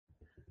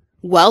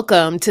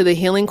Welcome to the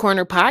Healing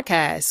Corner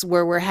podcast,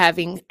 where we're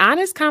having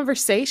honest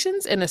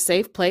conversations in a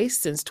safe place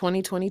since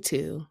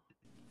 2022.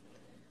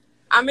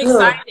 I'm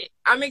excited.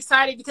 I'm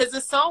excited because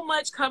there's so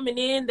much coming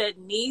in that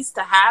needs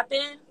to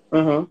happen,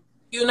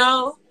 you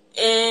know?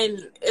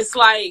 And it's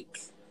like,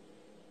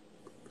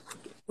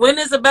 when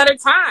is a better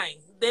time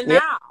than Yeah,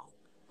 now?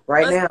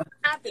 right Let's now. make it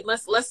happen.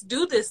 Let's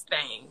do this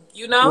thing,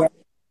 Yeah,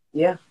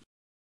 yeah.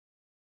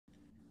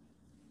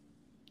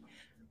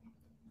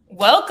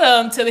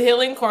 Welcome to the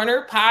Healing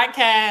Corner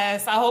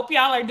podcast. I hope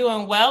y'all are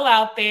doing well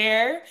out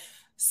there.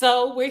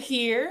 So we're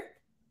here.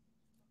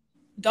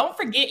 Don't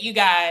forget, you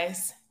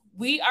guys,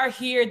 we are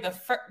here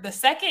the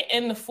second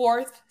and the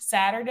fourth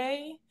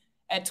Saturday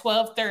at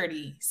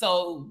 12:30.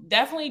 So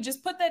definitely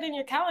just put that in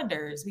your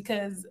calendars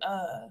because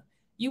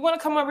you want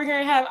to come over here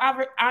and have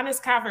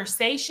honest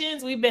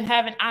conversations. We've been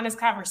having honest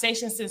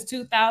conversations since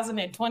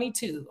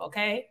 2022.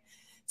 Okay.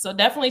 So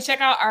definitely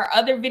check out our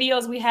other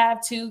videos we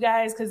have too,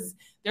 guys, because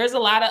there's a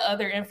lot of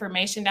other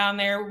information down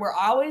there. We're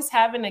always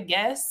having a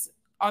guest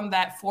on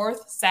that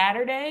fourth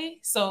Saturday.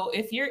 So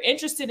if you're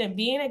interested in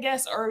being a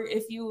guest, or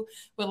if you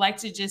would like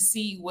to just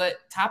see what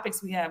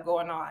topics we have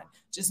going on,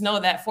 just know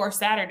that fourth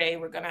Saturday,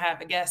 we're going to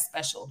have a guest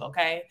special.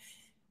 Okay.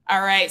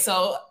 All right.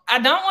 So I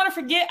don't want to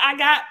forget, I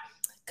got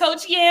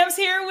Coach Yams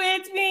here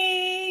with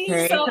me.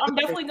 Hey. So I'm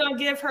definitely going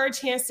to give her a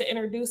chance to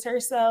introduce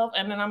herself.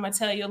 And then I'm going to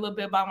tell you a little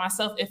bit about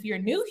myself if you're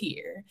new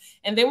here.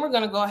 And then we're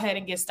going to go ahead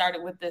and get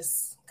started with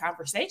this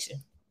conversation.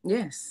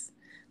 Yes.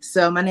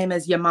 So my name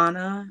is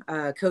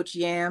Yamana. Coach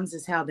Yams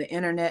is how the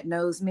internet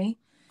knows me.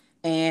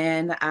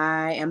 And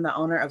I am the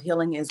owner of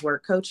Healing is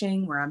Work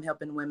Coaching, where I'm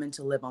helping women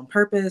to live on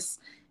purpose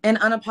and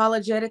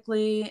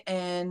unapologetically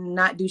and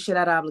not do shit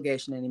out of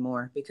obligation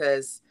anymore,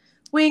 because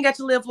we ain't got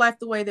to live life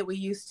the way that we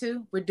used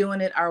to. We're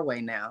doing it our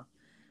way now.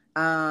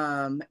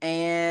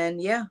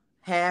 And yeah,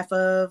 half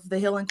of the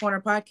Healing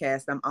Corner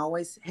podcast. I'm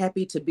always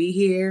happy to be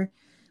here.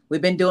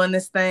 We've been doing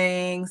this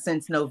thing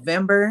since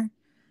November,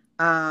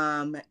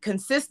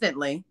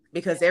 consistently,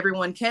 because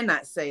everyone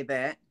cannot say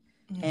that.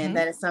 And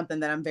that is something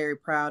that I'm very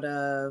proud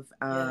of.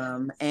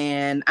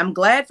 And I'm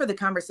glad for the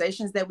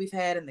conversations that we've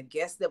had and the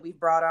guests that we've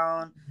brought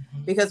on,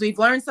 because we've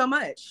learned so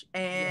much.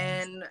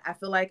 And I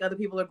feel like other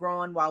people are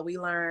growing while we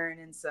learn.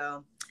 And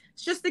so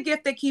it's just the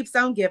gift that keeps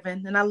on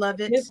giving. And I love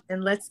it.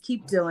 And let's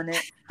keep doing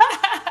it.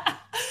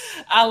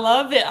 I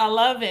love it. I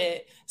love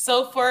it.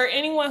 So for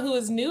anyone who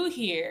is new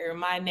here,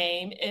 my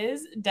name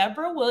is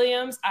Deborah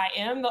Williams. I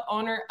am the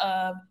owner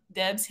of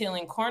Deb's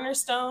Healing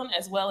Cornerstone,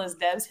 as well as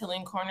Deb's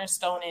Healing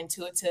Cornerstone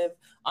Intuitive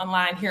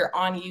online here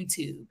on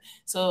YouTube.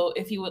 So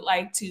if you would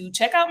like to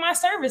check out my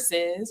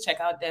services, check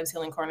out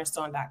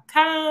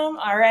debshealingcornerstone.com.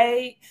 All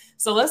right.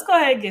 So let's go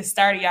ahead and get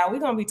started, y'all. We're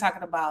going to be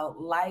talking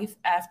about life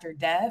after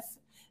death,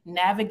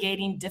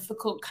 navigating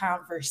difficult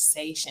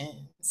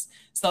conversations.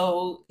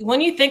 So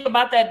when you think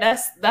about that,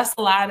 that's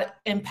a lot of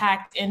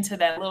impact into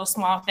that little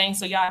small thing.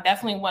 So y'all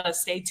definitely want to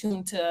stay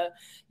tuned to,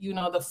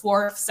 the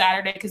fourth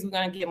Saturday, because we're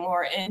going to get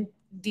more in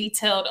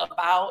detailed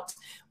about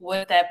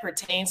what that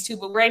pertains to.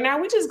 But right now,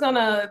 we're just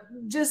gonna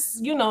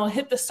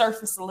hit the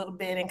surface a little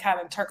bit and kind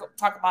of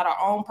talk about our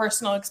own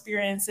personal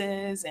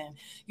experiences and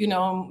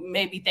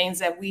maybe things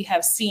that we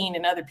have seen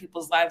in other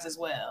people's lives as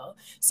well.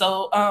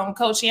 So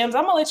Coach Yams,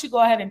 I'm gonna let you go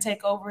ahead and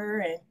take over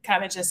and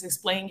kind of just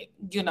explain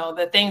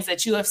the things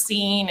that you have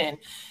seen and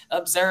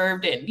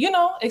observed and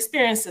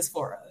experiences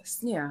for us.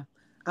 Yeah.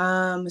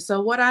 So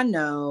what I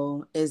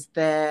know is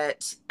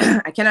that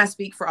I cannot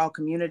speak for all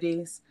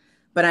communities,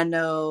 but I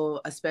know,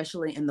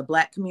 especially in the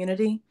Black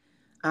community,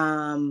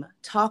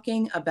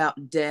 talking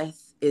about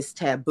death is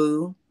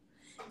taboo.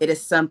 It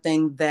is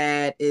something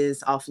that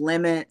is off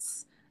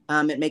limits.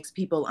 It makes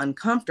people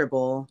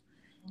uncomfortable.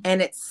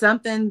 And it's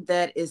something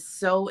that is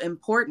so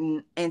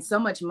important, and so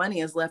much money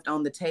is left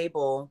on the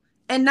table.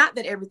 And not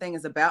that everything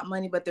is about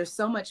money, but there's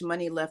so much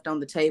money left on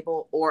the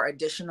table, or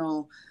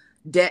additional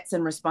debts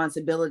and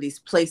responsibilities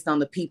placed on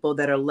the people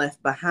that are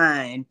left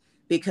behind,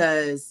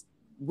 because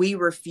we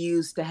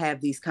refuse to have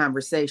these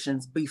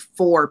conversations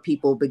before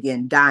people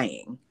begin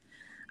dying.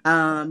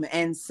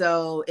 And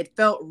so it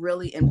felt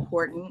really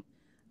important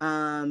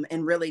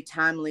and really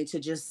timely to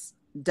just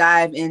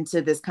dive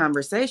into this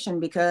conversation,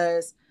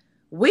 because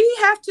we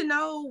have to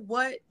know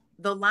what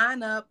the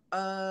lineup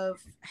of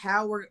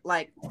how we're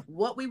like,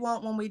 what we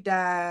want when we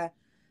die,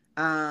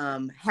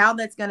 how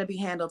that's going to be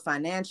handled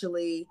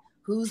financially,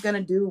 who's going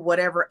to do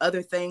whatever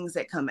other things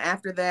that come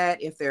after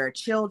that. If there are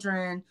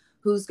children,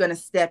 who's going to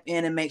step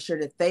in and make sure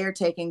that they are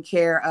taken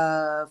care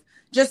of,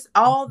 just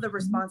all the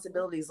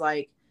responsibilities,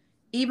 like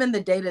even the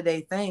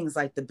day-to-day things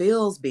like the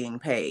bills being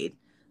paid,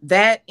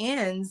 that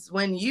ends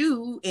when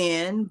you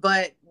end,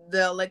 but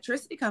the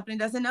electricity company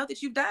doesn't know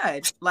that you've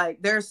died.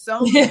 Like, there's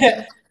so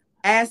many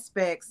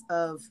aspects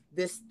of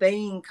this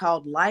thing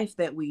called life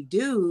that we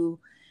do,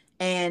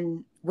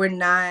 and we're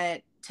not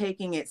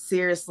taking it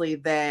seriously,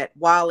 that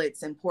while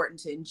it's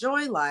important to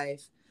enjoy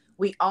life,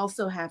 we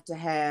also have to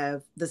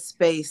have the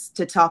space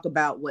to talk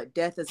about what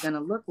death is going to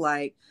look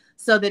like,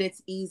 so that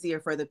it's easier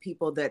for the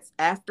people that's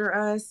after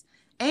us,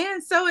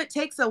 And so it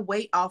takes a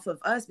weight off of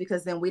us,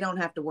 because then we don't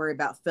have to worry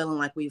about feeling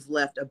like we've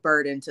left a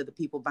burden to the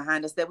people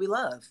behind us that we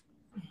love.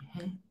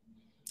 Mm-hmm.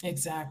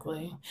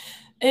 Exactly.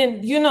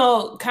 And, you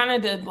know, kind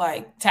of to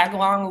like tag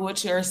along with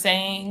what you're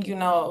saying, you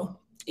know,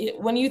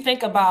 when you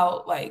think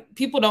about, like,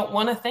 people don't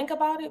want to think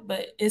about it,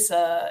 but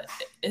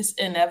it's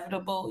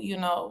inevitable, you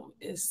know.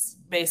 It's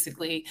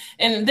basically,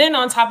 and then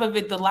on top of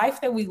it, the life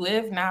that we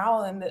live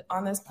now and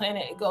on this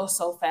planet, it goes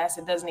so fast,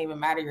 it doesn't even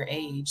matter your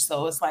age.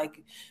 So it's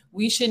like,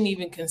 we shouldn't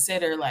even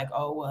consider like,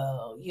 oh,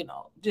 well, you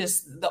know,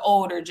 just the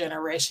older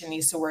generation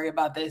needs to worry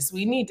about this.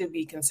 We need to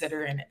be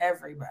considering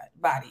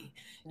everybody,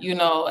 you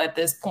know, at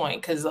this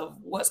point, because of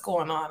what's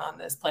going on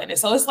this planet.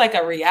 So it's like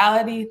a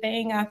reality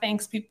thing. I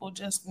think people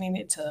just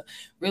needed to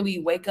really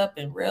wake up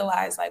and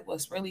realize like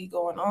what's really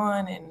going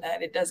on, and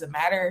that it doesn't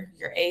matter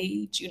your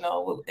age, you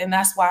know. And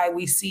that's why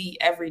we see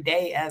every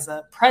day as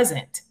the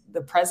present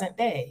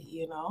day,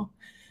 you know.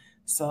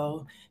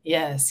 So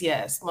yes,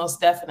 most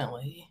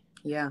definitely.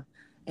 Yeah.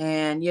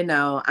 And, you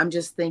know, I'm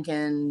just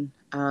thinking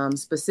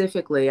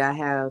specifically, I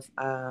have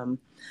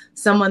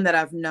someone that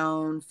I've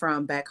known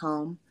from back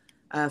home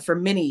for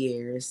many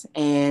years,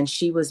 and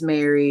she was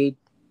married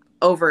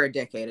over a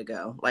decade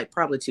ago, like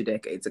probably 2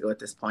 decades ago at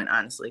this point,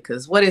 honestly,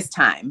 because what is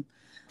time?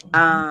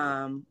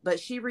 But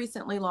she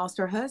recently lost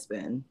her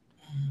husband,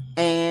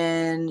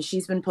 and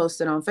she's been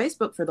posted on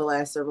Facebook for the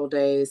last several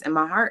days, and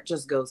my heart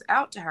just goes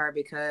out to her,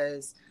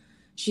 because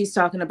she's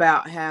talking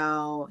about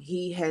how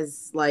he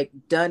has like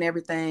done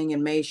everything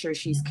and made sure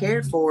she's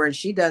cared for, and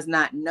she does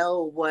not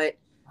know what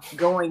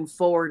going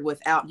forward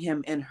without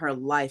him in her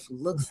life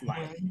looks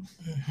like.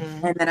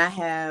 And then I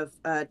have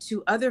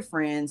 2 other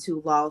friends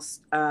who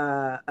lost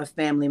a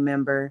family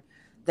member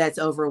that's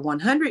over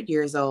 100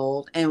 years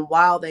old, and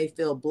while they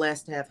feel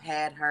blessed to have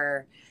had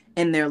her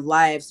in their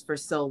lives for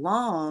so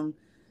long,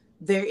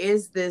 there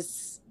is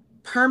this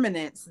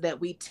permanence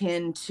that we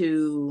tend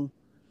to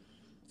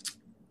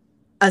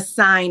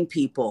assign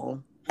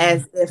people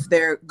as if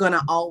they're going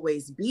to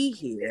always be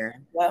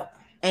here. Yep.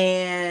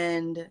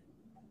 And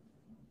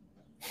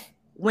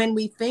when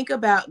we think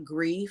about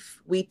grief,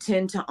 we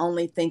tend to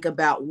only think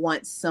about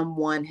once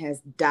someone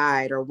has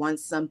died or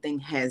once something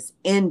has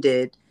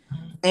ended.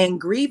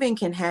 And grieving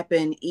can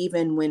happen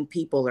even when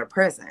people are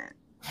present.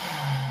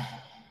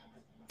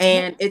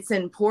 And it's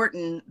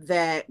important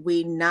that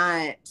we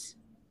not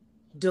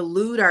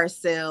delude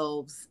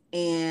ourselves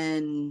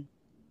in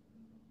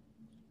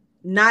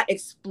not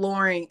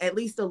exploring at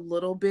least a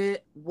little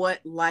bit what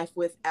life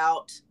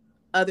without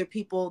other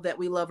people that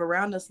we love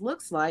around us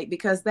looks like,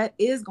 because that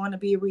is going to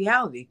be a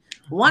reality.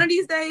 One of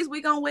these days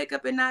we're going to wake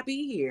up and not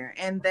be here,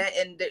 and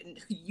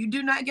you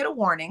do not get a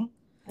warning.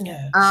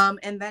 Yes.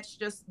 And that's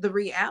just the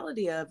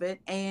reality of it.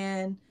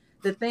 And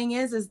the thing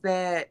is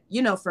that,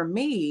 you know, for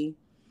me,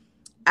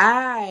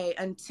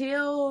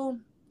 until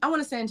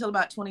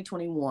about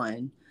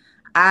 2021,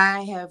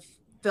 I have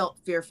felt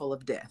fearful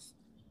of death.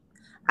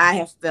 I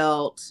have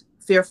felt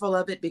fearful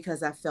of it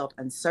because I felt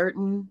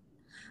uncertain.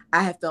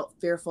 I have felt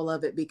fearful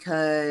of it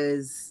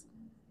because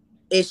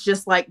it's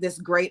just like this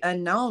great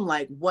unknown,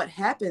 like what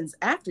happens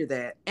after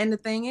that. And the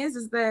thing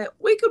is that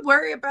we could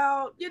worry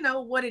about, you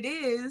know, what it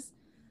is,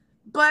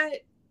 but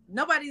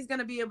nobody's going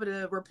to be able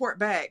to report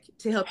back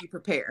to help you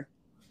prepare.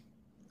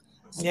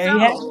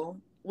 So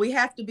we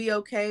have to be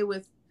okay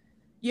with,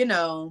 you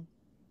know,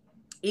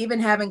 even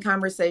having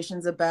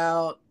conversations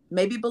about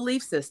maybe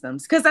belief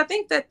systems, because I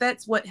think that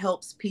that's what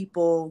helps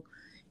people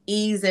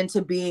ease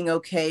into being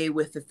okay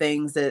with the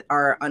things that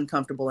are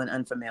uncomfortable and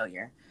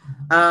unfamiliar.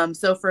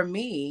 So for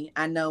me,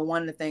 I know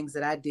one of the things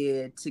that I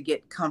did to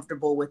get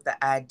comfortable with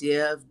the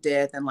idea of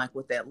death and like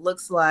what that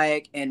looks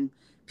like, and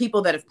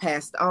people that have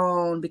passed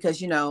on, because,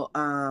 you know,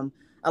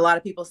 a lot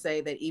of people say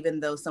that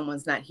even though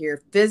someone's not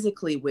here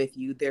physically with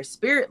you, their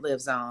spirit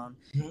lives on.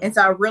 And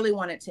so I really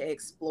wanted to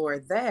explore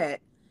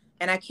that.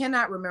 And I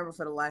cannot remember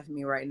for the life of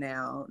me right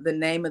now the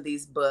name of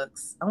these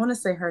books. I want to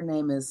say her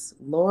name is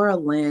Laura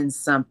Lynn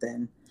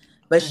something,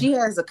 but she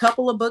has a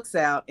couple of books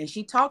out, and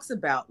she talks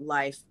about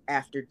life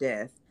after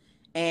death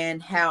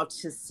and how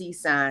to see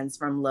signs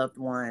from loved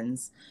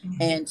ones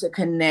and to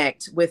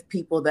connect with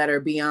people that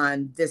are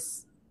beyond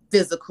this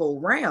physical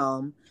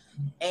realm.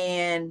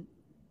 And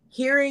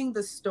hearing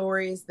the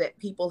stories that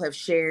people have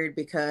shared,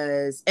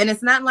 and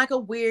it's not like a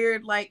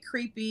weird, like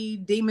creepy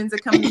demons are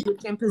coming to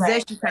get in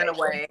possession kind of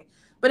way,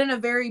 but in a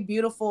very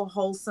beautiful,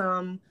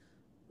 wholesome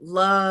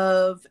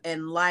love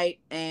and light.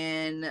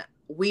 And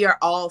we are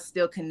all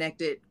still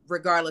connected,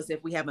 regardless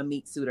if we have a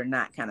meat suit or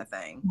not, kind of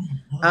thing.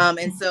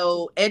 And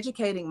so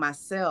educating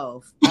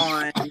myself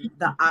on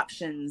the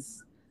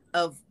options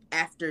of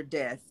after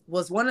death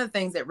was one of the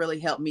things that really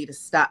helped me to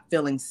stop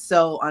feeling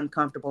so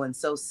uncomfortable and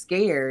so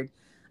scared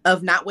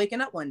of not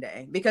waking up one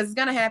day, because it's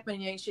going to happen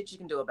and you ain't shit you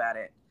can do about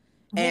it.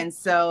 And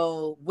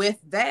so with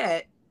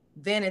that,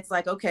 then it's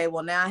like, okay,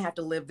 well, now I have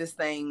to live this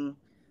thing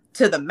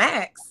to the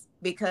max,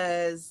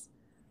 because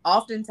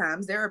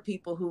oftentimes there are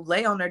people who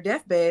lay on their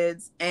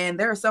deathbeds and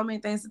there are so many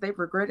things that they've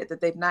regretted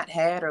that they've not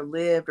had or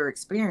lived or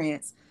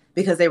experienced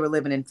because they were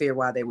living in fear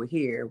while they were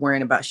here,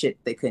 worrying about shit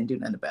they couldn't do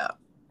nothing about.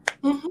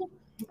 Mm-hmm.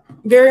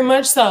 Very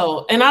much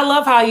so. And I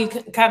love how you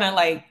kind of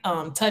like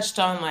touched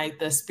on like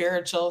the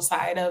spiritual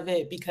side of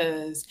it,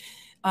 because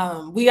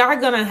we are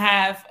going to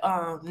have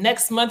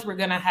next month, we're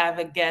going to have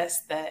a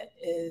guest that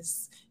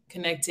is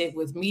connected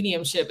with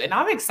mediumship. And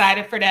I'm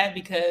excited for that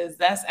because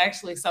that's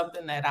actually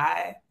something that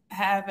I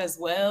have as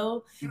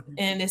well. Mm-hmm.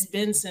 And it's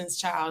been since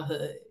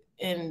childhood.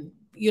 And,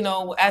 you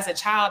know, as a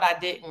child, I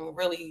didn't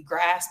really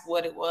grasp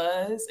what it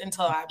was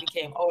until I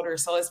became older.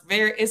 So it's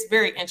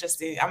very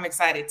interesting. I'm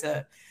excited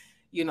to,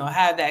 you know,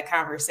 have that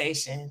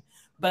conversation.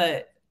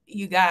 But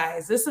you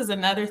guys, this is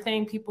another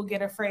thing people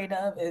get afraid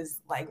of,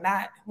 is like,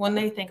 not when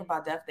they think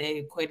about death, they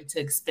equate it to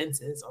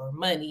expenses or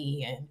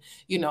money and,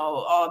 you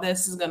know, oh,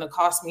 this is going to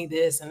cost me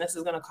this and this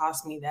is going to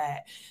cost me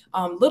that.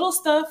 Little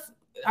stuff.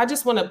 I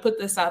just want to put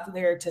this out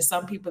there to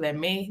some people that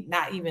may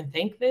not even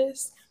think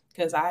this,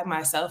 because I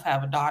myself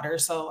have a daughter.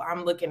 So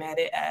I'm looking at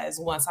it as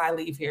once I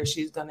leave here,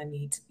 she's going to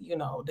need, you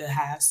know, to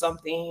have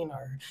something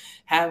or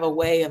have a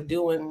way of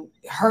doing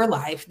her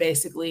life,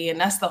 basically. And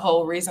that's the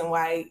whole reason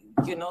why,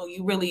 you know,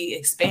 you really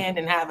expand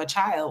and have a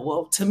child.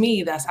 Well, to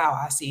me, that's how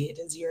I see it,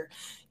 is you're,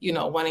 you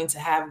know, wanting to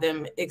have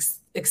them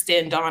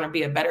extend on or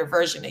be a better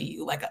version of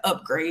you, like an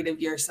upgrade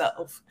of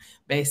yourself,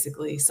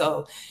 basically.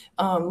 So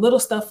little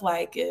stuff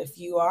like if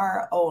you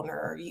are an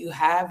owner, you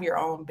have your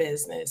own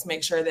business,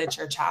 make sure that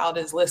your child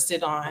is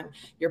listed on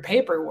your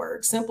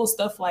paperwork, simple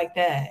stuff like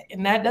that.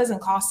 And that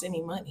doesn't cost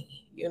any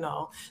money, you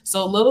know.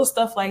 So little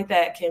stuff like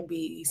that can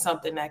be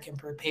something that can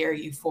prepare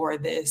you for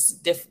these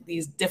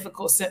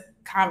difficult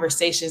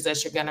conversations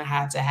that you're going to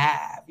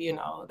have, you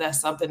know.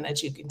 That's something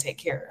that you can take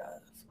care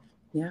of.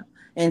 Yeah.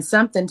 And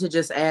something to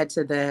just add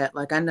to that,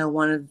 like I know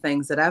one of the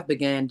things that I've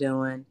began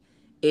doing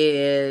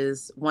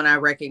is when I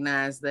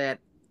recognize that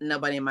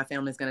nobody in my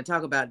family is going to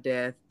talk about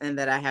death and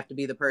that I have to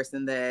be the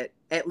person that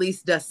at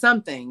least does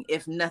something,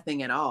 if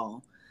nothing at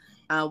all.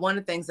 One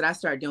of the things that I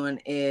start doing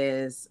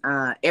is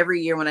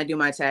every year when I do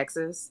my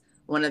taxes,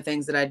 one of the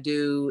things that I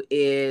do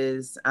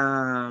is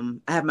I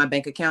have my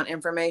bank account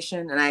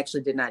information. And I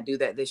actually did not do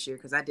that this year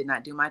because I did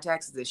not do my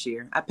taxes this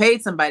year. I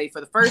paid somebody for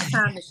the first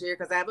time this year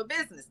because I have a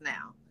business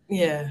now.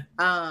 Yeah.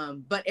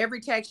 But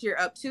every tax year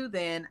up to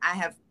then, I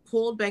have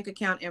pulled bank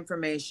account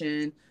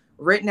information,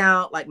 written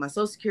out like my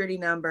social security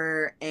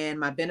number and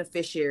my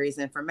beneficiaries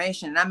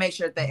information. And I make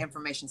sure that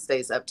information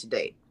stays up to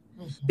date.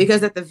 Mm-hmm.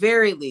 Because at the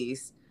very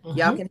least, mm-hmm.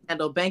 y'all can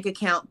handle bank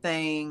account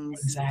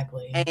things.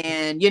 Exactly.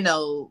 And, you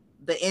know,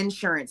 the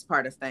insurance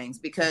part of things,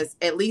 because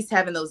at least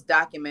having those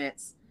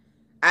documents,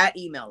 I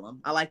email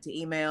them. I like to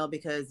email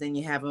because then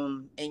you have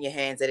them in your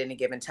hands at any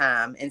given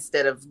time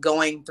instead of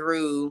going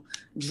through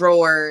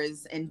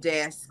drawers and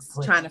desks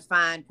trying to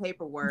find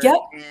paperwork. Yep.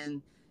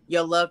 And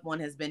your loved one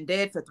has been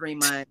dead for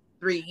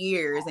 3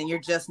 years, and you're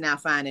just now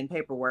finding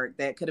paperwork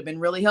that could have been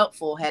really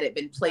helpful had it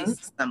been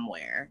placed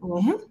somewhere.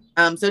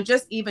 Mm-hmm. So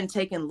just even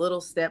taking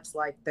little steps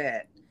like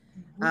that.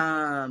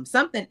 Mm-hmm.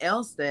 Something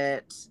else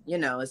that, you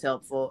know, is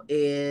helpful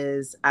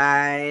is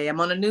I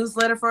am on a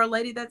newsletter for a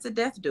lady that's a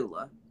death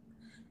doula.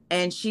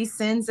 And she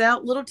sends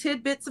out little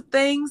tidbits of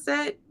things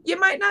that you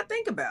might not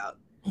think about.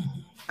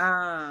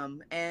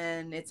 Mm-hmm.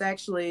 And it's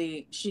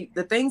actually,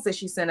 the things that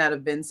she sent out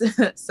have been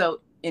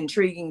so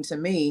intriguing to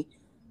me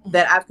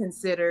that I've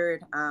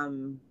considered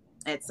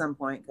at some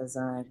point, because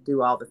I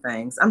do all the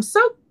things. I'm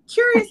so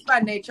curious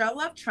by nature. I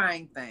love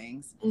trying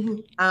things.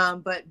 Mm-hmm.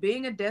 But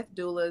being a death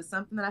doula is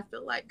something that I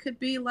feel like could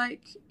be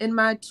like in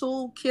my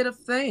toolkit of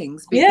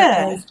things.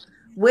 Because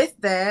with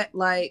that,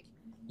 like,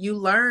 you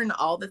learn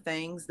all the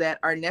things that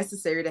are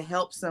necessary to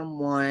help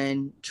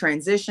someone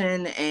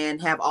transition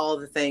and have all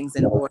the things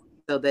in order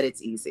so that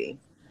it's easy.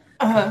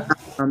 Uh-huh.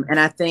 And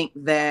I think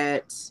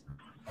that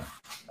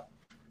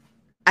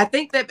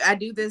I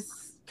do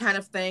this kind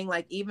of thing,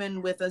 like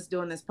even with us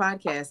doing this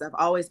podcast, I've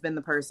always been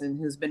the person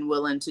who's been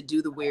willing to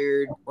do the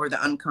weird or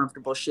the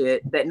uncomfortable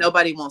shit that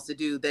nobody wants to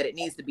do, that it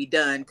needs to be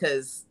done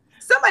because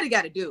somebody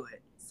got to do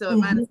it. So it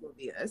might as well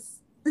be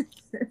us.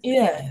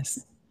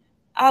 Yes.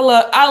 I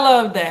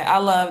love that. I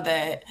love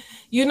that.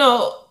 You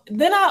know,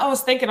 then I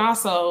was thinking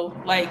also,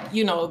 like,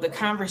 you know, the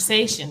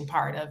conversation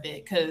part of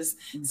it, because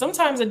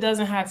sometimes it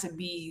doesn't have to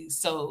be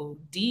so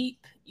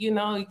deep. You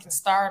know, you can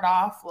start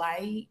off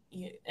light,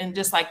 and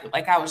just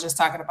like I was just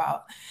talking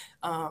about,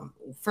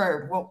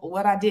 for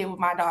what I did with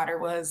my daughter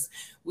was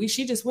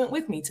she just went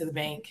with me to the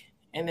bank,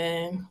 and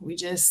then we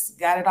just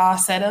got it all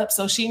set up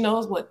so she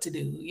knows what to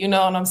do. You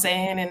know what I'm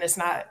saying? And it's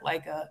not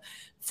like a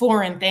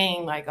foreign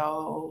thing, like,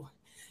 oh,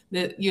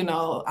 that, you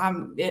know,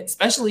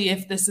 especially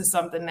if this is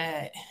something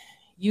that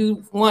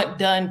you want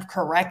done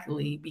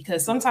correctly,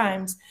 because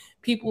sometimes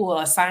people will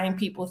assign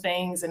people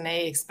things and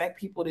they expect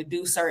people to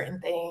do certain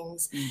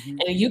things. Mm-hmm.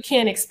 And you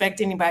can't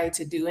expect anybody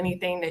to do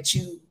anything that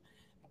you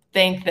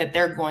think that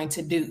they're going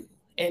to do.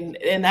 And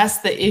that's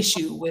the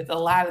issue with a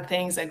lot of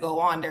things that go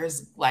on.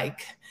 There's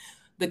like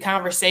the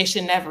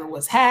conversation never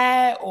was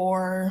had,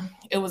 or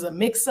it was a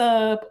mix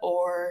up,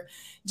 or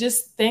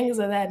just things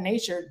of that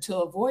nature. To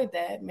avoid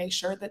that, make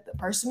sure that the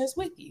person is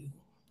with you.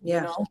 Yeah.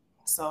 You know?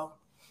 So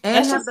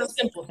that's just a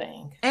simple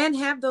thing. And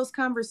have those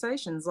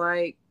conversations.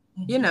 Like,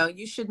 you know,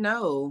 you should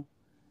know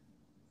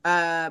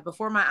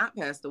before my aunt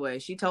passed away.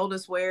 She told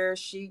us where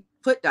she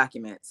put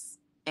documents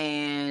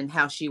and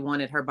how she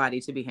wanted her body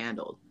to be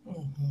handled.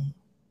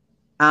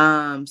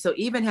 So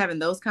even having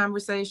those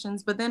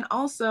conversations, but then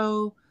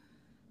also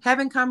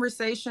having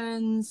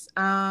conversations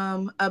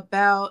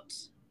about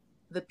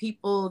the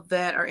people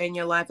that are in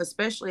your life,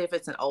 especially if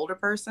it's an older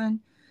person,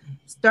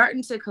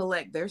 starting to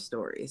collect their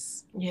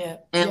stories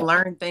and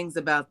learn things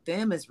about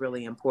them is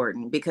really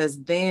important,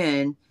 because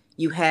then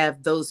you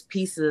have those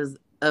pieces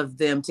of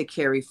them to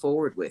carry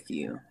forward with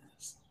you.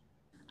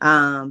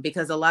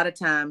 Because a lot of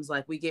times,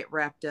 like, we get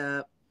wrapped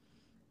up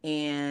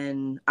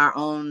in our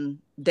own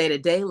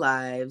day-to-day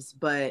lives,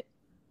 but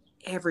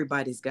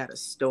everybody's got a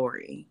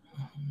story.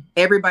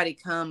 Everybody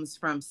comes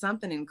from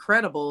something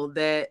incredible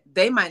that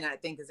they might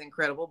not think is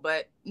incredible,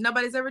 but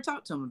nobody's ever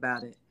talked to them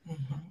about it.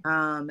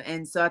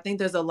 And so I think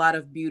there's a lot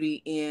of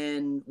beauty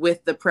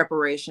with the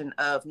preparation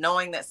of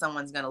knowing that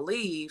someone's going to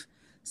leave,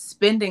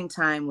 spending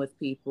time with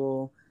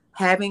people,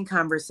 having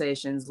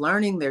conversations,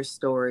 learning their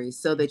stories,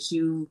 so that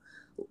you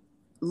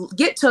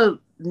get to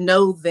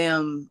know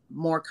them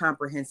more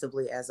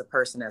comprehensively as a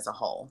person as a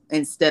whole,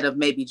 instead of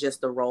maybe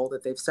just the role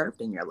that they've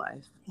served in your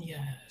life.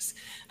 Yes.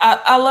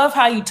 I love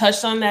how you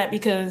touched on that,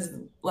 because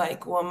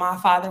like when my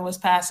father was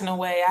passing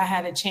away, I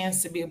had a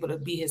chance to be able to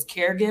be his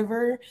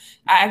caregiver.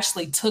 I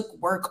actually took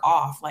work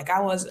off. Like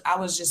I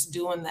was just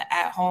doing the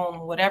at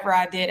home, whatever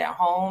I did at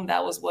home,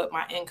 that was what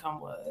my income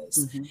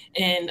was.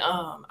 And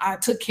I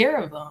took care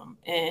of them.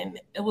 And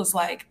it was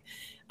like,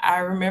 I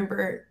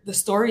remember the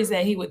stories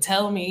that he would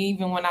tell me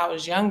even when I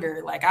was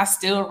younger. Like, I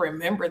still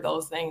remember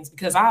those things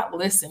because I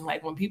listen.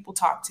 Like, when people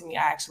talk to me,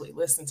 I actually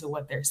listen to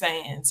what they're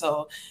saying.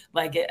 So,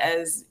 like,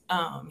 as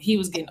he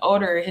was getting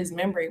older, his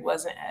memory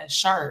wasn't as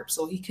sharp.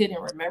 So he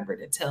couldn't remember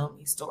to tell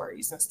me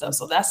stories and stuff.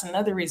 So that's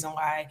another reason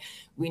why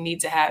we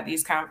need to have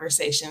these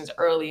conversations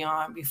early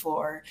on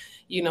before,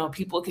 you know,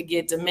 people could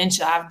get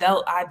dementia.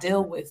 I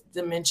deal with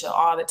dementia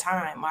all the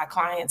time. My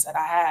clients that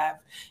I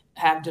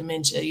have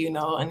dementia, you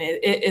know, and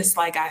it's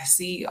like I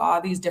see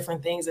all these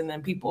different things, and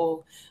then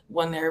people,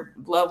 when their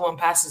loved one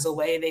passes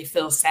away, they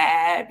feel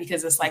sad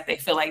because it's like they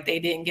feel like they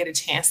didn't get a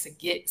chance to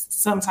get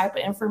some type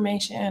of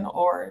information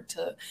or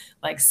to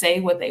like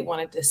say what they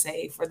wanted to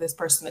say for this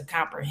person to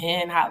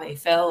comprehend how they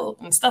felt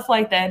and stuff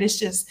like that. It's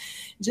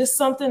just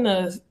something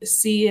to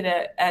see it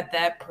at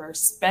that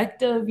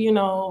perspective, you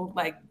know.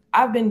 Like,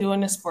 I've been doing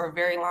this for a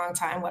very long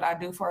time, what I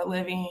do for a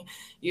living,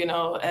 you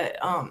know,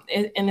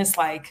 and it's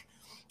like,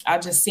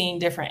 I've just seen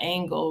different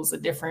angles,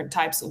 of different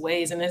types of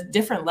ways, and it's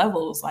different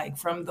levels, like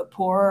from the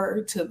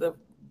poor to the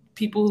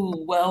people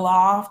who well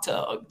off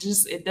to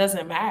just, it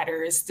doesn't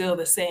matter. It's still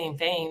the same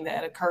thing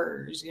that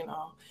occurs, you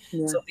know?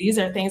 Yeah. So these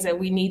are things that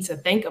we need to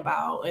think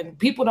about, and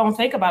people don't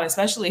think about it,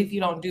 especially if you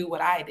don't do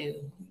what I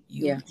do.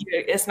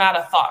 It's not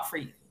a thought for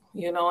you,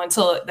 you know,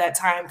 until that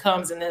time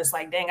comes, and then it's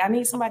like, dang, I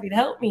need somebody to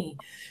help me.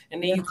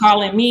 And then you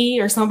calling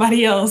me or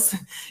somebody else,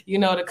 you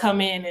know, to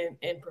come in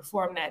and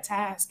perform that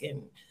task.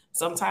 And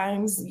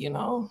sometimes, you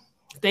know,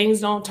 things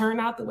don't turn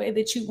out the way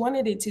that you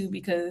wanted it to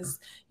because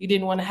you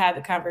didn't want to have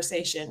the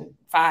conversation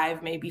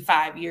 5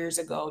 years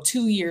ago,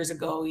 2 years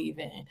ago,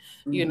 even,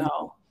 you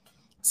know.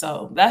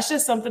 So that's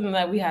just something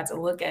that we had to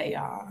look at,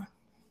 y'all.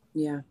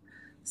 Yeah.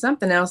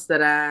 Something else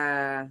that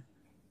I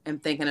am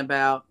thinking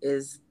about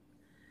is,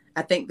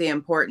 I think the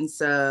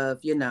importance of,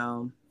 you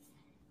know,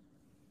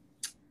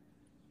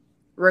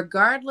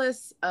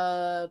 regardless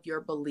of your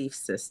belief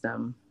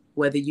system,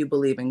 whether you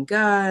believe in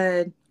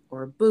God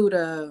or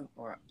Buddha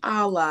or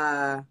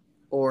Allah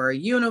or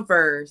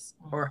universe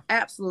or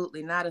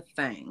absolutely not a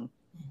thing,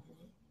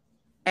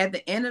 at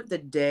the end of the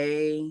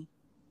day,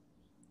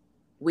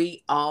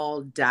 we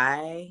all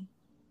die,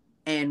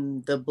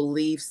 and the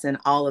beliefs and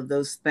all of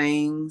those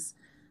things,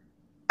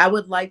 I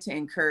would like to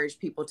encourage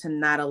people to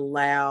not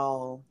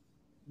allow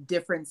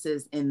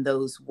differences in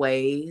those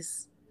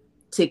ways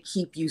to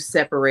keep you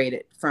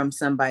separated from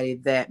somebody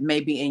that may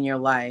be in your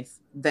life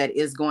that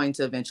is going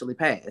to eventually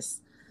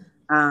pass.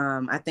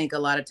 I think a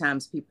lot of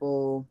times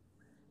people,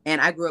 and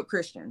I grew up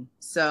Christian,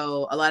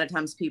 so a lot of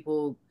times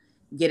people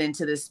get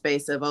into this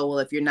space of, oh, well,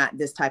 if you're not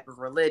this type of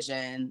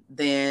religion,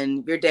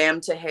 then you're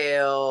damned to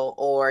hell,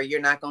 or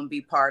you're not going to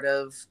be part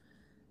of,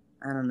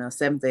 I don't know,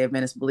 Seventh-day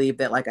Adventists believe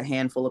that like a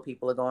handful of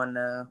people are going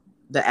to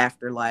the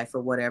afterlife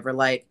or whatever.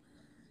 Like,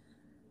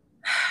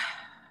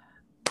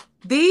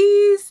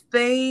 these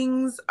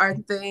things are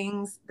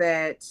things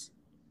that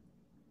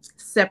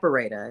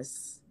separate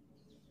us.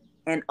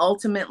 And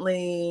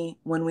ultimately,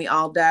 when we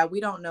all die, we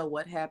don't know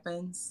what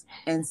happens.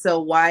 And so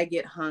why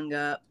get hung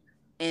up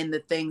in the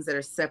things that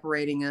are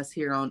separating us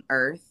here on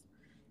earth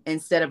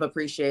instead of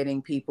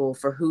appreciating people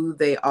for who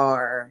they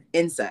are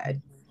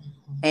inside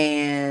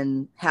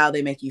and how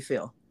they make you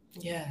feel?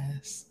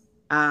 Yes.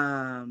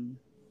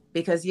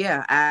 Because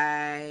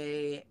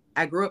I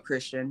grew up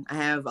Christian. I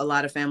have a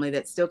lot of family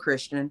that's still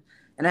Christian,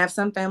 and I have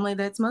some family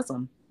that's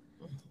Muslim.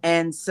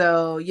 And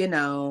so, you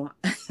know,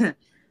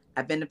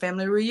 I've been to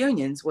family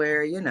reunions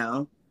where, you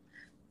know,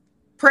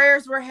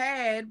 prayers were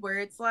had where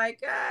it's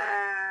like,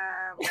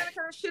 we're gonna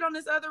kind of shit on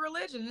this other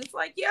religion. It's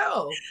like,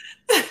 yo,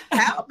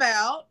 how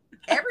about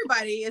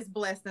everybody is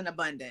blessed and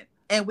abundant,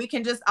 and we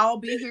can just all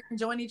be here and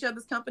join each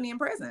other's company and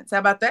presence? How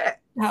about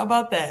that? How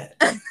about that?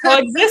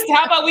 Coexist.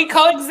 How about we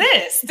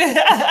coexist?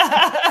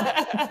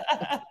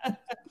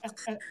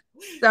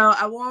 So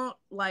I want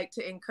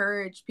to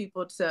encourage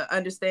people to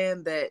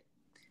understand that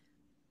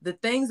the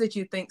things that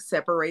you think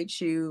separate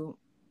you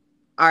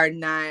are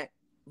not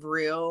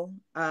real.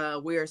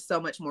 We are so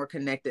much more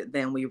connected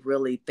than we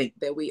really think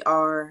that we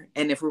are.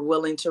 And if we're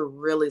willing to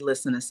really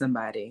listen to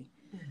somebody,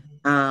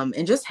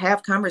 and just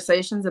have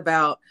conversations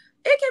about,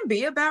 it can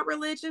be about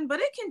religion, but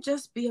it can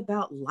just be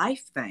about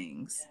life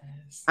things.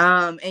 Yes.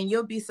 And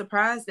you'll be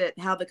surprised at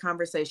how the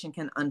conversation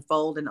can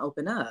unfold and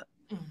open up.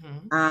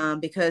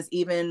 Because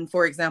even,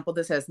 for example,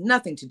 this has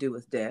nothing to do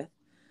with death.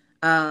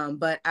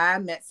 But I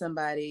met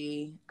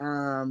somebody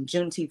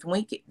Juneteenth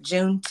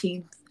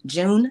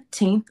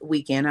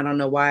weekend. I don't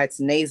know why it's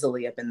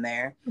nasally up in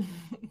there.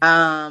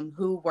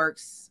 Who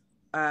works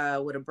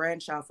with a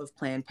branch off of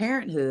Planned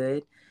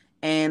Parenthood.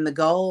 And the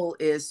goal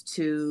is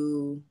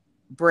to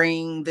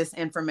bring this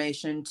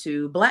information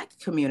to Black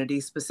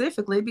communities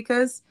specifically,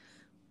 because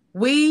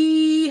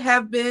we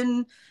have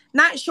been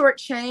not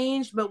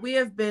shortchanged, but we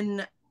have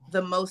been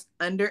the most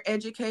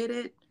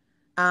undereducated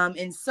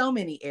in so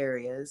many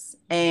areas.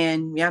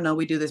 And y'all know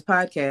we do this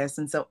podcast.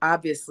 And so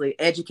obviously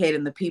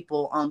educating the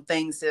people on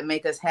things that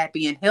make us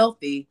happy and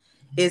healthy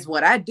is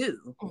what I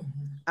do.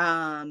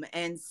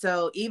 And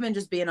so even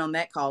just being on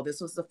that call,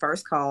 this was the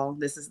first call.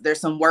 There's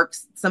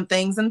some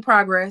things in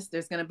progress.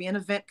 There's going to be an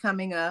event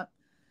coming up.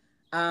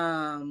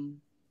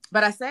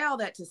 But I say all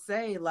that to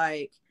say,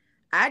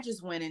 I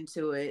just went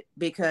into it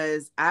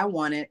because I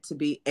wanted to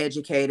be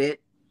educated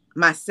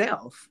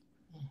myself,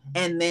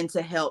 and then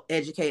to help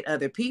educate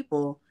other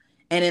people.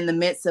 And in the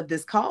midst of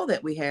this call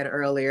that we had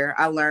earlier,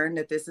 I learned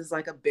that this is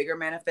a bigger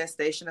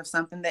manifestation of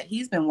something that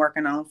he's been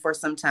working on for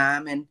some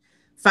time, and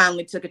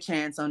finally took a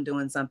chance on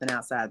doing something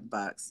outside the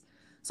box.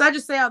 So I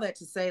just say all that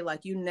to say,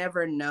 you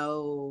never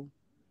know,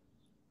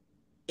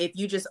 if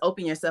you just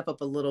open yourself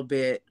up a little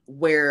bit,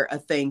 where a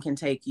thing can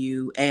take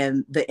you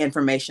and the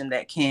information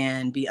that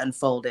can be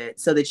unfolded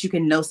so that you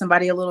can know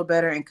somebody a little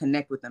better and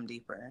connect with them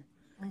deeper.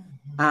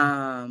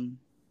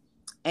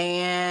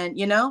 And,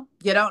 you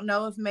don't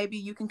know if maybe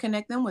you can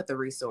connect them with a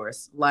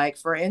resource.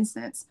 For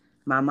instance,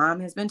 my mom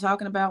has been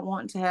talking about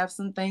wanting to have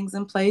some things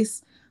in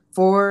place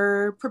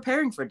for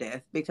preparing for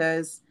death,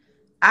 because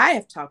I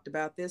have talked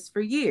about this for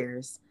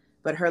years,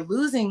 but her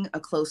losing a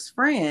close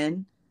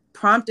friend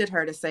prompted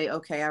her to say,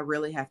 okay, I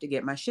really have to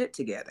get my shit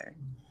together.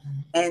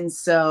 And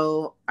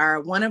so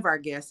one of our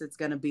guests that's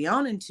going to be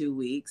on in 2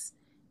 weeks,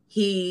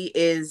 he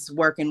is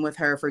working with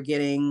her for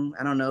getting,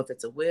 I don't know if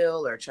it's a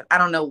will or I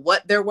don't know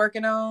what they're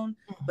working on,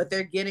 but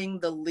they're getting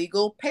the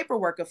legal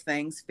paperwork of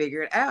things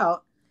figured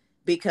out,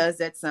 because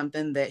that's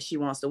something that she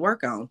wants to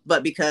work on.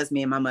 But because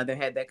me and my mother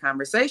had that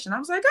conversation, I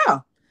was like,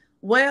 oh,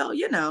 well,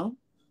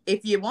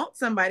 if you want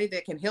somebody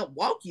that can help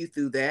walk you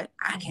through that,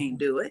 I can't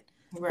do it,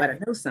 but I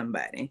know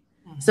somebody.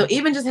 So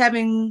even just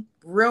having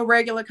real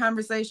regular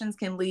conversations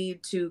can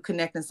lead to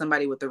connecting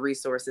somebody with the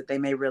resource that they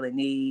may really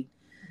need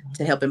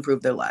to help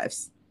improve their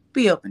lives.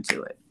 Be open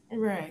to it.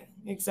 Right.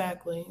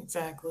 Exactly.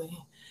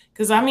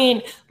 Because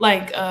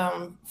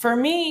for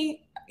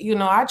me,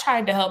 I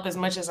tried to help as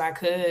much as I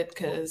could,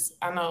 because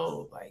I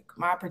know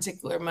my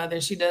particular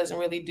mother, she doesn't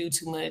really do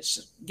too much,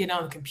 get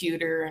on the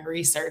computer and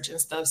research and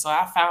stuff. So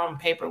I found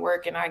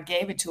paperwork and I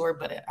gave it to her.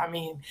 But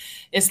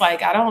it's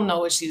I don't know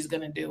what she's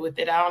going to do with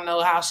it. I don't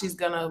know how she's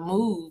going to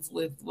move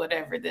with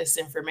whatever this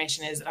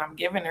information is that I'm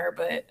giving her.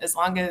 But as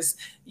long as,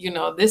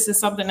 this is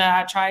something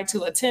that I tried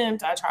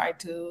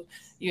to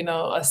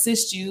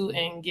assist you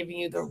in giving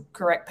you the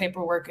correct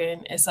paperwork,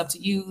 and it's up to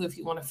you if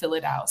you want to fill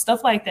it out,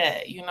 stuff like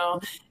that.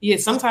 Yeah,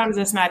 sometimes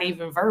it's not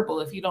even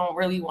verbal. If you don't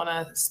really want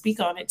to speak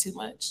on it too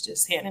much,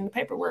 just hand in the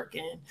paperwork,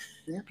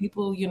 and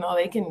people,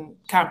 they can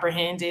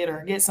comprehend it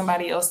or get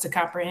somebody else to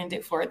comprehend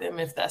it for them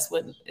if that's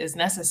what is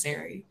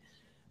necessary.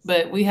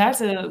 But we have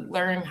to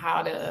learn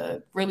how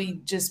to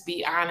really just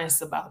be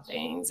honest about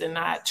things and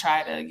not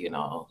try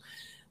to,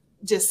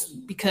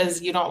 just because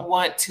you don't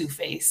want to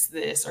face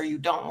this or you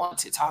don't want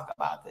to talk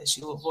about this,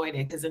 you avoid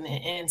it, because in the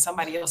end,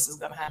 somebody else is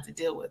going to have to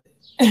deal with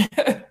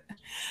it.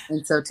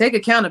 And so take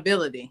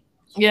accountability.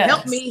 Yeah.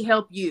 Help me,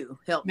 help you.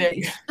 Help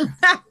me.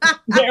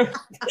 There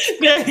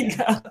you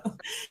go.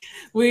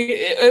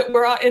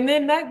 We're all, and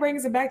then that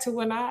brings it back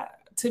to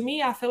to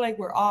me, I feel like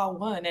we're all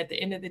one at the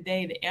end of the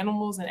day, the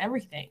animals and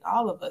everything,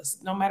 all of us,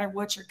 no matter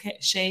what your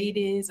shade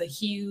is, a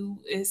hue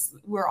is,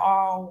 we're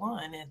all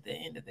one at the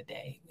end of the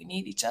day. We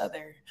need each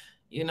other,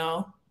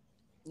 Yeah,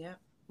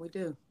 we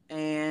do.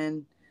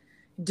 And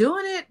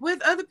doing it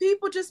with other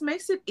people just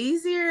makes it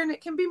easier, and it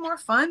can be more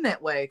fun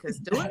that way, because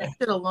doing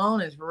it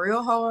alone is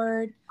real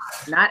hard.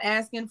 Not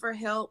asking for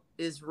help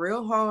is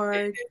real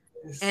hard.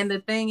 And the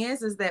thing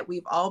is that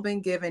we've all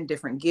been given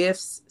different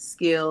gifts,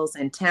 skills,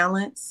 and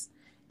talents.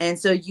 And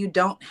so you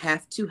don't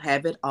have to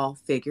have it all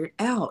figured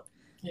out.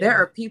 There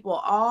are people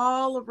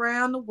all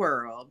around the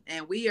world,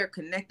 and we are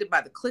connected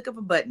by the click of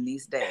a button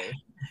these days.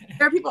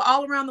 There are people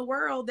all around the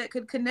world that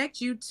could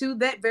connect you to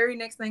that very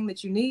next thing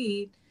that you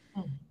need.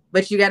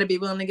 But you got to be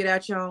willing to get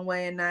out your own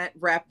way and not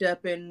wrapped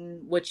up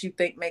in what you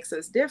think makes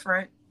us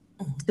different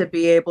to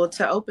be able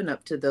to open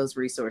up to those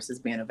resources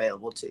being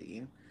available to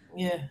you.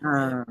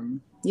 Yeah.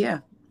 Yeah.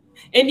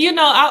 And, you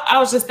know, I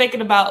was just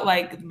thinking about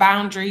like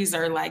boundaries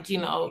or like, you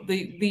know,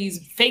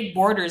 these fake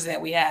borders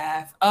that we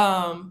have.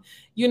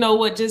 You know,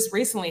 what just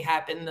recently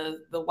happened,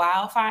 the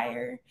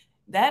wildfire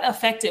that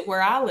affected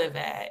where I live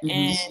at.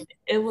 And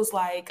it was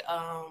like,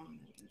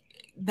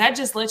 that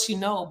just lets you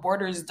know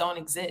borders don't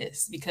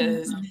exist,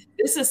 because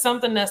this is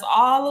something that's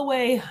all the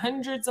way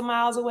hundreds of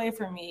miles away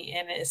from me,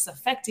 and it's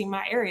affecting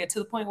my area to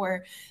the point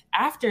where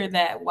after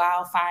that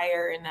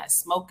wildfire and that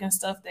smoke and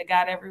stuff that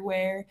got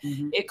everywhere,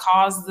 it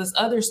caused this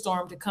other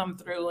storm to come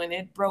through, and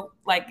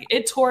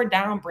it tore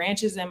down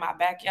branches in my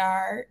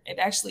backyard. It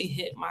actually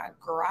hit my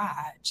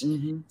garage.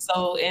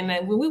 So, and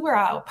then we were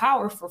out of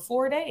power for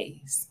 4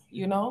 days,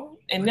 you know,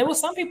 and there was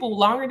some people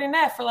longer than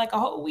that, for like a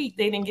whole week,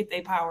 they didn't get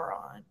their power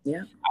on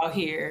out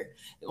here.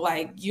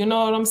 Like, you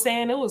know what I'm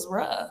saying? It was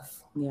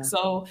rough.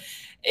 So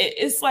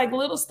it's like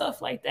little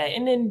stuff like that.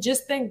 And then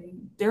just think,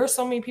 there are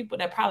so many people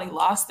that probably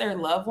lost their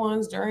loved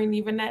ones during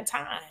even that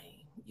time.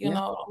 You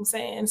know what I'm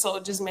saying? So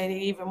it just made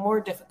it even more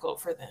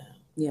difficult for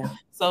them.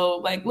 So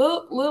like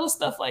little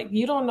stuff, like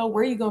you don't know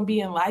where you're going to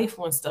be in life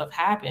when stuff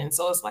happens.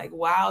 So it's like,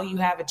 while you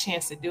have a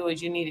chance to do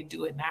it, you need to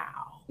do it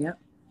now.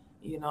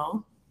 You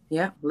know?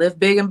 Yeah, live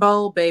big and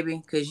bold,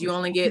 baby, because you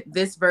only get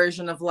this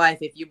version of life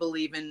if you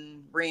believe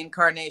in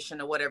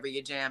reincarnation or whatever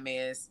your jam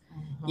is.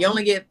 You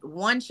only get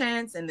one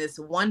chance in this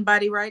one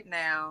body right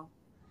now.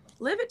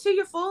 Live it to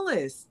your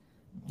fullest.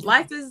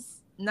 Life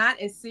is not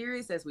as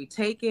serious as we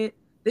take it.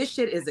 This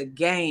shit is a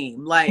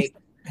game. Like,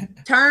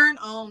 turn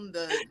on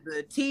the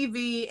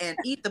TV and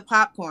eat the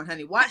popcorn,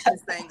 honey. Watch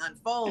this thing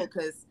unfold,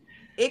 because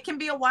it can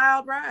be a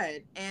wild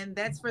ride, and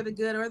that's for the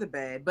good or the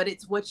bad, but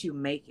it's what you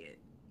make it.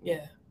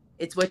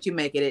 It's what you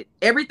make it.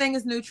 Everything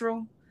is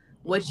neutral.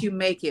 What you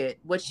make it,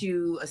 what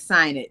you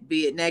assign it,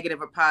 be it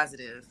negative or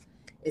positive,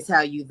 is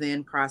how you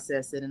then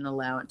process it and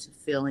allow it to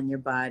feel in your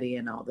body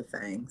and all the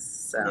things.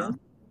 So,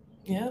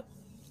 yeah.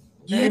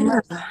 Okay.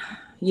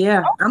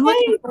 I'm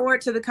looking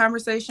forward to the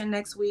conversation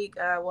next week.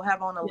 We'll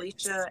have on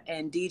Alicia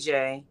and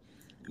DJ.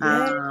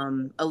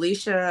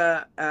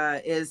 Alicia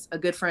is a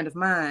good friend of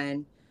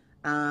mine.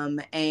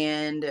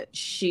 And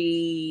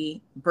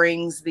she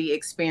brings the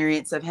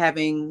experience of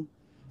having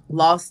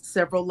lost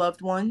several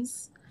loved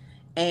ones,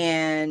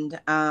 and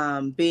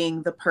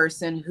being the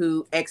person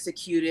who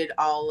executed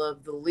all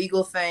of the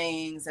legal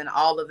things and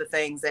all of the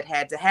things that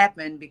had to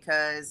happen,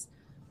 because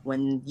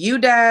when you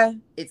die,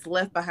 it's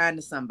left behind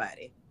to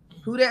somebody.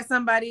 Who that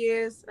somebody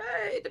is,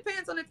 it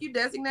depends on if you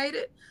designate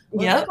it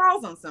or it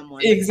falls on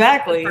someone.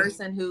 Exactly. The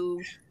person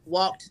who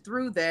walked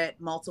through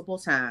that multiple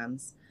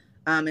times.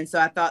 And so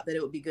I thought that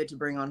it would be good to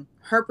bring on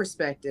her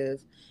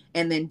perspective.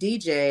 And then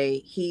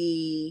DJ,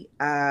 he,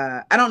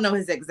 I don't know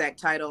his exact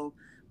title,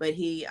 but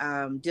he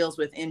deals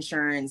with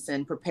insurance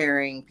and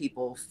preparing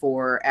people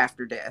for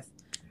after death.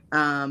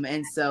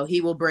 And so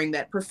he will bring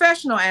that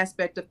professional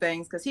aspect of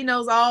things, because he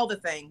knows all the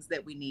things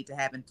that we need to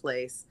have in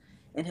place.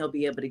 And he'll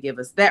be able to give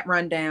us that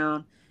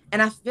rundown.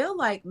 And I feel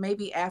like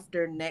maybe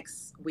after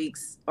next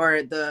week's, or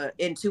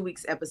in 2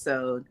 weeks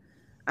episode,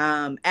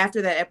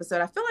 after that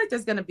episode, I feel like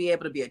there's going to be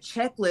able to be a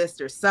checklist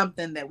or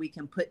something that we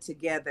can put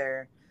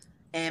together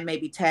and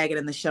maybe tag it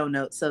in the show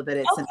notes so that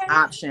it's an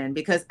option,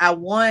 because I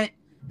want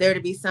there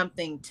to be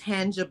something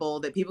tangible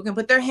that people can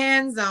put their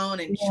hands on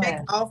and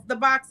check off the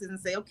boxes and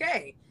say,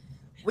 okay.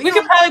 We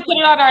could probably put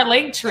it on our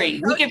link tree.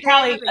 We could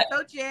probably.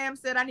 Coach Jam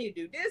said, I need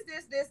to do this.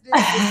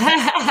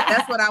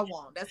 That's what I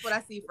want. That's what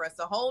I see for us.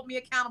 So hold me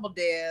accountable,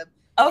 Deb.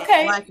 Okay.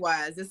 And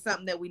likewise, it's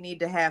something that we need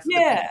to have.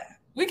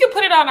 We could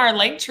put it on our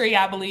link tree,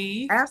 I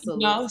believe.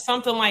 Absolutely. You know,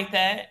 something like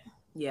that.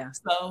 Yeah.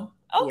 So,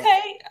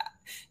 okay. Yeah.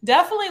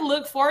 Definitely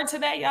look forward to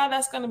that, y'all.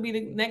 That's going to be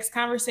the next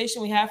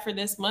conversation we have for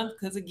this month.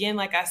 Because again,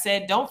 like I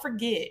said, don't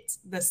forget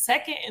the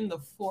 2nd and the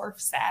 4th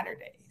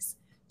Saturdays,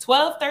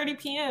 12:30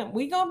 p.m.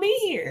 We going to be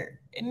here.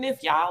 And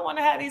if y'all want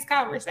to have these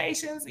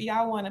conversations,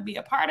 y'all want to be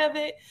a part of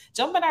it,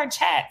 jump in our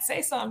chat,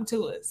 say something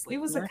to us,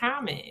 leave us a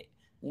comment.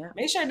 Yeah.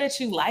 Make sure that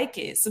you like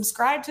it,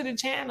 subscribe to the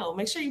channel,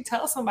 make sure you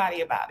tell somebody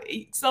about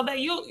it, so that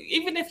you,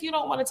 even if you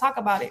don't want to talk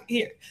about it,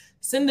 here,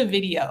 send the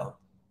video.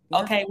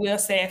 Okay, we'll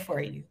say it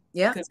for you.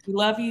 Because we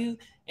love you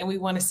and we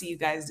want to see you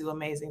guys do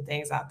amazing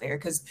things out there.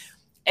 Because,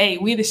 hey,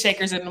 we the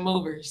shakers and the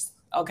movers.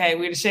 Okay,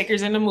 we're the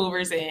shakers and the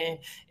movers, and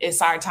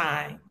it's our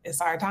time.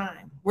 It's our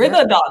time. We're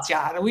the adults,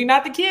 y'all. We're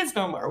not the kids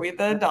no more. We're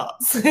the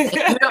adults. You're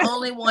the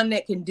only one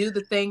that can do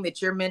the thing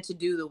that you're meant to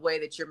do the way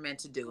that you're meant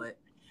to do it.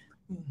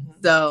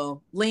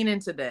 So lean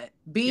into that.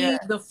 Be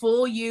the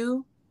full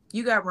you.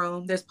 You got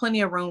room. There's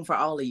plenty of room for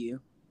all of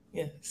you.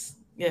 Yes.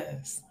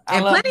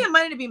 And plenty of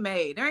money to be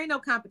made. There ain't no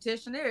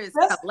competition. There is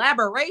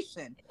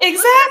collaboration.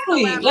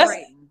 Exactly.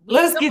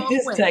 Let's get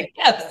this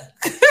together.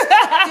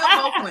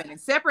 Still both winning,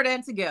 separate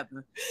and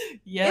together.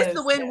 Yes. It's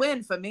the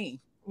win-win for me.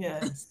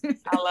 Yes,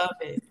 I love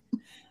it.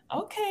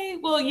 Okay,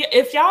 well,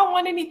 if y'all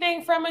want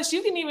anything from us,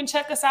 you can even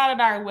check us out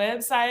at our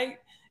website,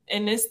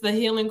 and it's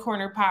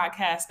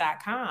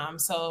thehealingcornerpodcast.com.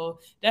 So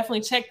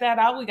definitely check that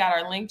out. We got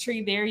our link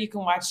tree there. You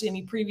can watch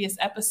any previous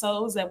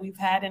episodes that we've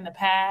had in the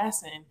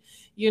past, and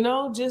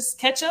just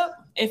catch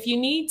up if you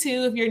need to.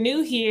 If you're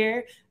new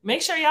here,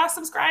 make sure y'all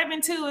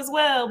subscribing too as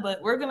well.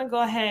 But we're gonna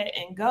go ahead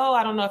and go.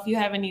 I don't know if you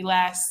have any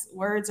last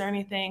words or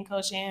anything,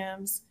 Coach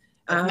Yams.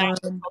 If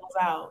not, close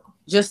out.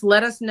 Just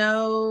let us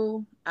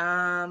know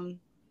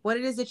what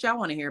it is that y'all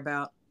want to hear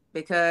about,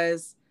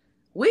 because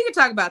we can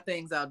talk about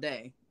things all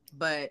day,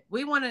 but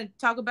we want to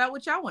talk about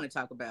what y'all want to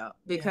talk about,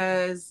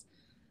 because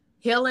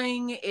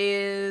healing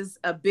is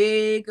a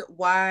big,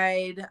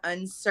 wide,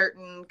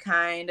 uncertain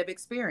kind of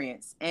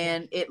experience,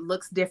 and it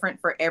looks different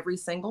for every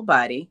single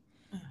body.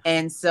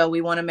 And so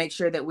we want to make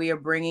sure that we are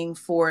bringing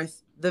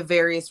forth the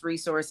various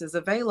resources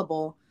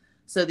available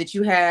so that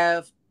you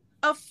have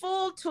a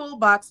full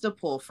toolbox to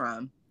pull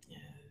from.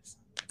 Yes.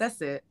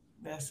 That's it.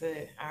 That's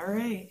it. All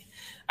right.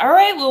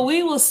 Well,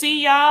 we will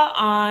see y'all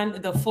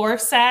on the 4th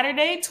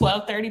Saturday,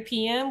 12:30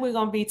 p.m. We're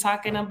going to be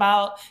talking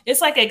about,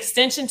 it's like an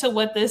extension to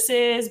what this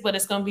is, but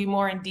it's going to be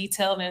more in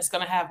detail and it's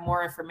going to have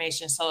more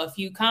information. So if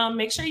you come,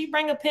 make sure you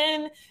bring a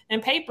pen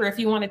and paper if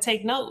you want to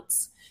take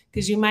notes,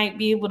 because you might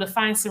be able to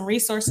find some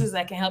resources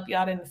that can help you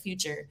out in the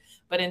future.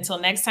 But until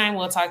next time,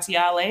 we'll talk to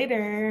y'all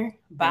later.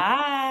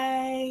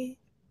 Bye.